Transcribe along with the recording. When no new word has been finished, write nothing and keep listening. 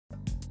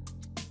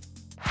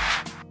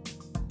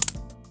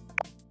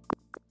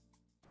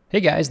Hey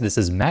guys, this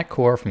is Matt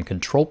Core from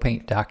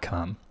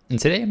Ctrl+Paint.com, and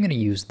today I'm going to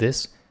use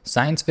this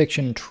science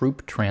fiction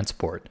troop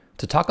transport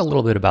to talk a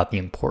little bit about the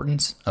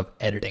importance of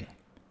editing.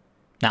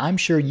 Now, I'm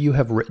sure you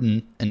have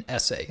written an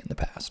essay in the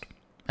past,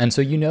 and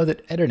so you know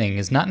that editing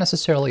is not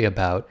necessarily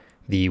about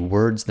the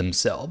words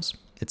themselves.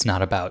 It's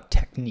not about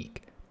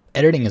technique.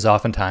 Editing is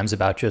oftentimes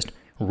about just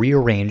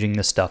rearranging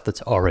the stuff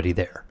that's already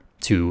there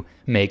to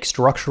make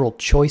structural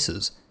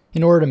choices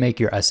in order to make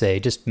your essay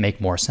just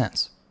make more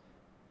sense.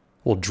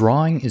 Well,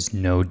 drawing is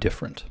no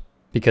different,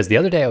 because the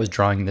other day I was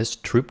drawing this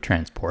troop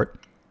transport,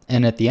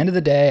 and at the end of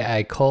the day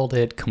I called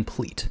it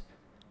complete.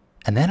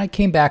 And then I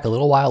came back a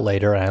little while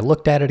later and I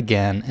looked at it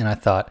again and I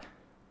thought,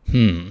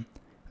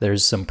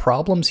 there's some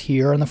problems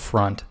here in the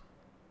front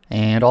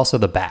and also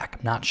the back.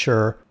 I'm not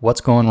sure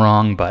what's going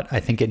wrong, but I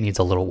think it needs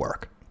a little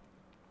work.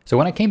 So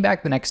when I came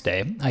back the next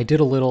day, I did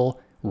a little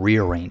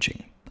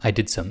rearranging. I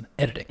did some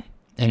editing,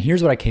 and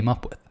here's what I came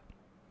up with.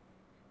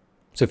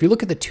 So if you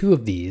look at the two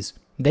of these,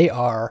 they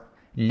are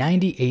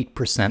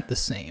 98% the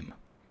same.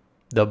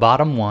 The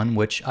bottom one,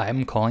 which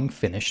I'm calling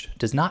finished,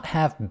 does not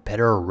have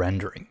better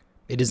rendering.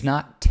 It is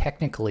not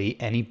technically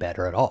any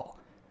better at all.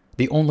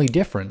 The only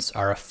difference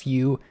are a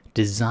few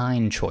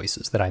design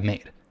choices that I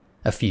made,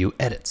 a few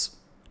edits.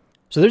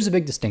 So there's a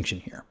big distinction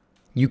here.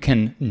 You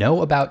can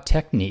know about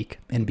technique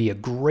and be a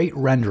great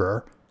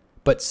renderer,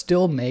 but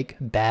still make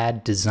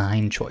bad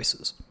design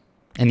choices.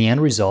 And the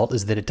end result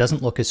is that it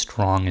doesn't look as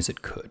strong as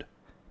it could.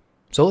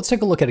 So let's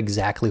take a look at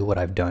exactly what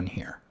I've done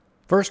here.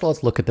 First,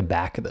 let's look at the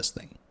back of this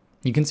thing.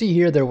 You can see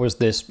here there was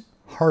this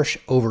harsh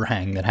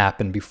overhang that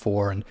happened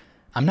before, and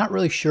I'm not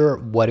really sure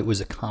what it was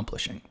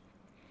accomplishing.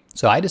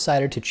 So I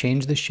decided to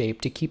change the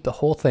shape to keep the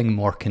whole thing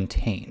more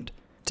contained,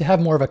 to have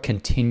more of a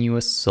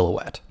continuous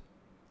silhouette.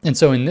 And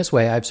so in this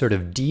way, I've sort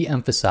of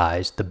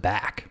de-emphasized the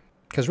back,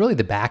 because really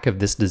the back of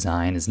this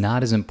design is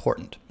not as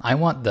important. I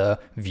want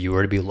the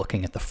viewer to be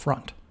looking at the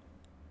front.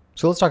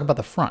 So let's talk about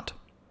the front.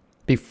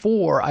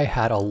 Before, I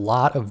had a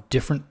lot of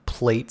different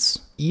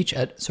plates, each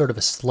at sort of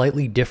a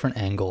slightly different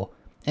angle,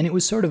 and it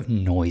was sort of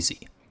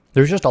noisy.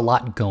 There's just a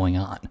lot going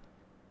on.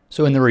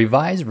 So in the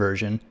revised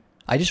version,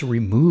 I just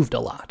removed a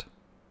lot.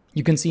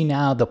 You can see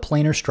now the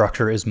planar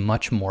structure is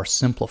much more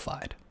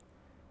simplified.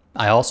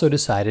 I also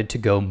decided to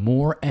go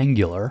more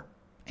angular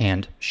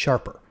and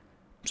sharper.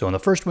 So in the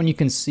first one, you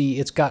can see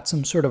it's got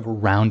some sort of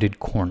rounded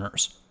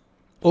corners.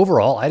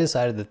 Overall, I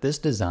decided that this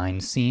design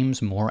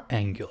seems more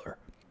angular.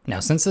 Now,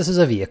 since this is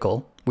a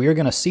vehicle, we are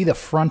going to see the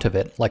front of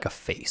it like a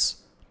face.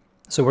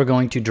 So we're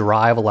going to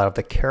derive a lot of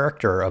the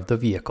character of the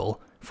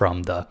vehicle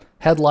from the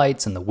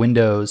headlights and the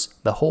windows,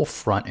 the whole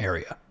front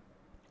area.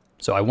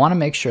 So I want to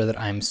make sure that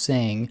I'm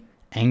saying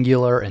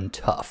angular and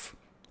tough.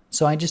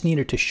 So I just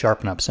needed to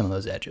sharpen up some of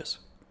those edges.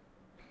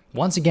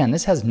 Once again,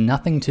 this has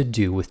nothing to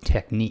do with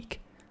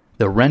technique.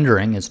 The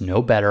rendering is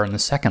no better in the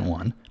second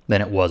one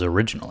than it was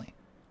originally.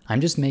 I'm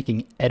just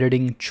making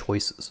editing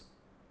choices.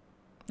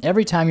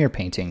 Every time you're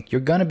painting,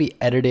 you're going to be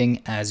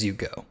editing as you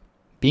go.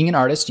 Being an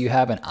artist, you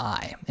have an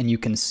eye, and you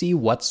can see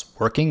what's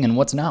working and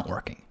what's not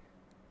working.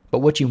 But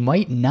what you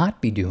might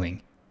not be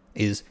doing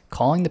is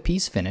calling the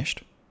piece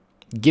finished,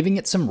 giving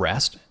it some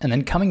rest, and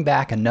then coming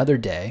back another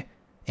day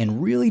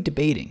and really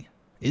debating,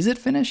 is it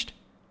finished?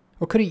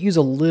 Or could it use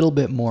a little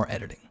bit more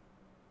editing?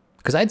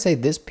 Because I'd say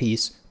this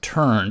piece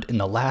turned in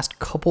the last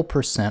couple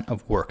 %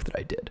 of work that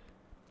I did.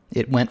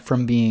 It went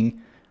from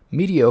being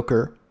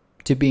mediocre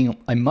to being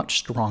a much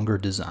stronger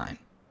design.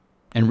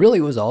 And really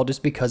it was all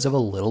just because of a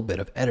little bit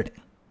of editing.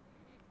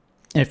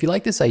 And if you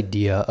like this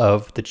idea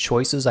of the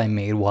choices I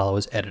made while I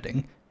was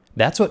editing,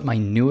 that's what my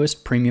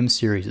newest premium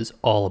series is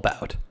all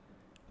about.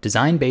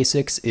 Design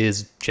Basics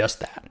is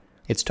just that.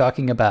 It's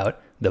talking about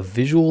the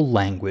visual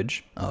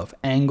language of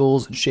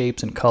angles,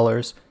 shapes, and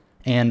colors,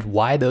 and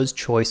why those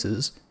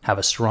choices have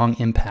a strong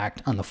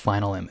impact on the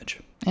final image.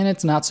 And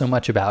it's not so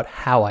much about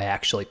how I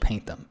actually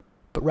paint them,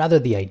 but rather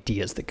the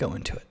ideas that go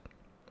into it.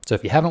 So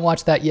if you haven't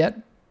watched that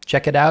yet,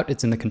 check it out.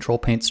 It's in the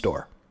Ctrl+Paint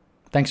store.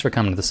 Thanks for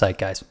coming to the site,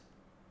 guys.